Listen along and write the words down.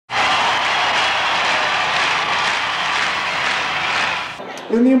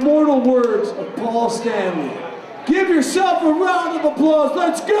In the immortal words of Paul Stanley, give yourself a round of applause.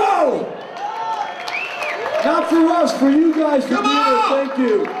 Let's go! Not for us, for you guys for being here. Thank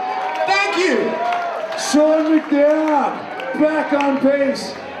you. Thank you. Sean McNabb, back on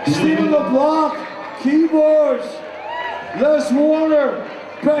bass. Stephen LeBlanc, keyboards. Les Warner,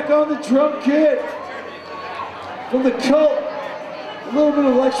 back on the drum kit. From the Cult, a little bit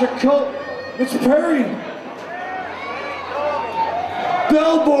of electric Cult. It's Perry.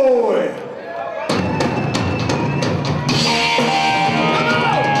 Bellboy.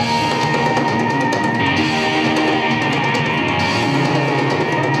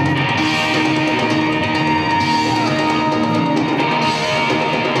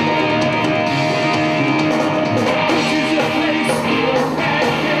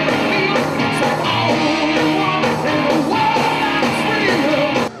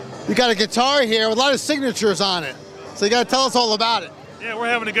 You got a guitar here with a lot of signatures on it, so you got to tell us all about it. Yeah, we're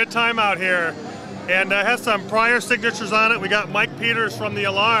having a good time out here, and it has some prior signatures on it. We got Mike Peters from The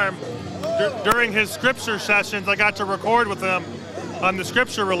Alarm. During his scripture sessions, I got to record with him on the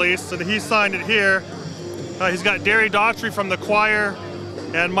scripture release, and he signed it here. He's got Derry Daughtry from the choir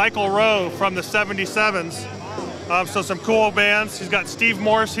and Michael Rowe from the 77s. So some cool bands. He's got Steve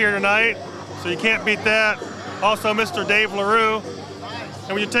Morse here tonight, so you can't beat that. Also Mr. Dave LaRue.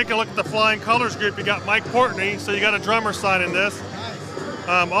 And when you take a look at the Flying Colors group, you got Mike Portney, so you got a drummer signing this.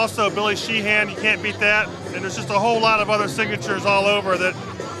 Also Billy Sheehan, you can't beat that. And there's just a whole lot of other signatures all over that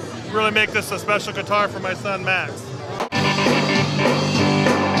really make this a special guitar for my son Max.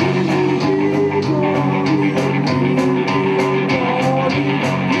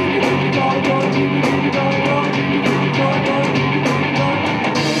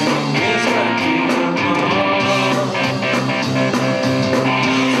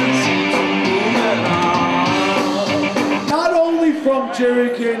 From Jerry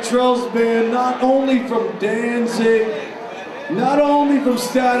Cantrell's band, not only from Danzig, not only from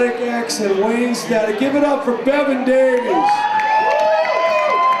Static X and Wayne Static. Give it up for Bevan Davies.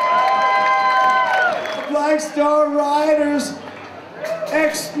 Black Star Riders,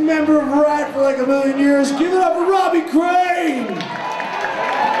 ex-member of Rat for like a million years. Give it up for Robbie Crane.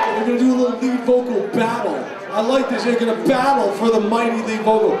 We're gonna do a little lead vocal battle. I like this, they're gonna battle for the mighty lead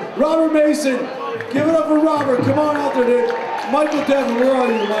vocal. Robert Mason, give it up for Robert. Come on out there, dude. Michael Devin, where are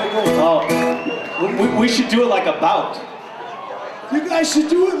you, Michael? Oh, we should do it like a bout. You guys should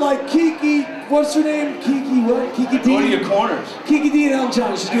do it like Kiki, what's her name? Kiki what? Kiki D? Go to your corners. Kiki D and Elton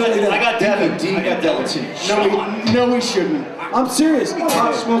John, you should do it like that. I got Devin. I got Devin. No, we shouldn't. I'm serious.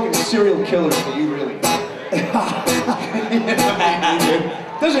 Pot smoking serial killers that you really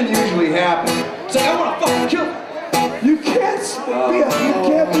doesn't usually happen. It's like, I want to fucking kill him. You can't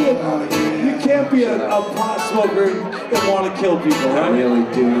be a pot smoker and want to kill people, right? I really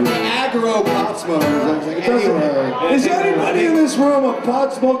do. Aggro pot smokers. Is anybody in this room a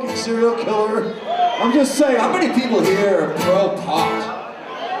pot smoking serial killer? I'm just saying. How many people here are pro pot?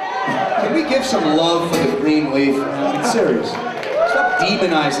 Can we give some love for the green leaf? I'm serious. Stop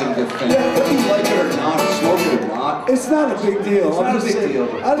demonizing the thing. Whether you like it or not, or smoke it or not. It's not a big deal. It's not a big deal.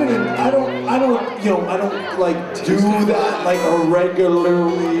 I don't like do that like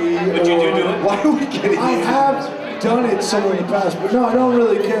regularly. But you do it? Why are we getting I have done it somewhere in the past, but no, I don't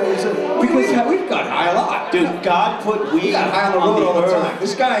really care. We've got high a lot. Dude, God put weed got high on the road all the time.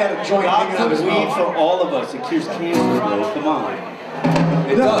 This guy had a joint God hanging out put his weed mouth. for all of us. It cures cancer, bro. Come on.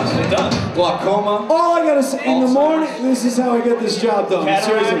 It does. It does. Glaucoma. All I gotta say, in the morning, this is how I get this job done.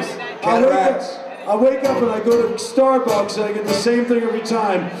 Cataracts. Seriously. Cataracts. I wake up and I go to Starbucks and I get the same thing every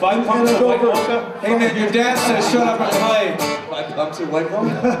time. Five pumps of white mocha. Hey man, your dad says shut up and play. 5 pumps of white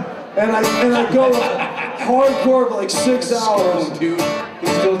mocha. and I go hardcore for like 6 hours. Oh, dude.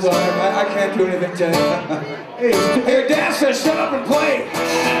 He's still talking. I can't do anything to him. Hey, Your dad says shut up and play.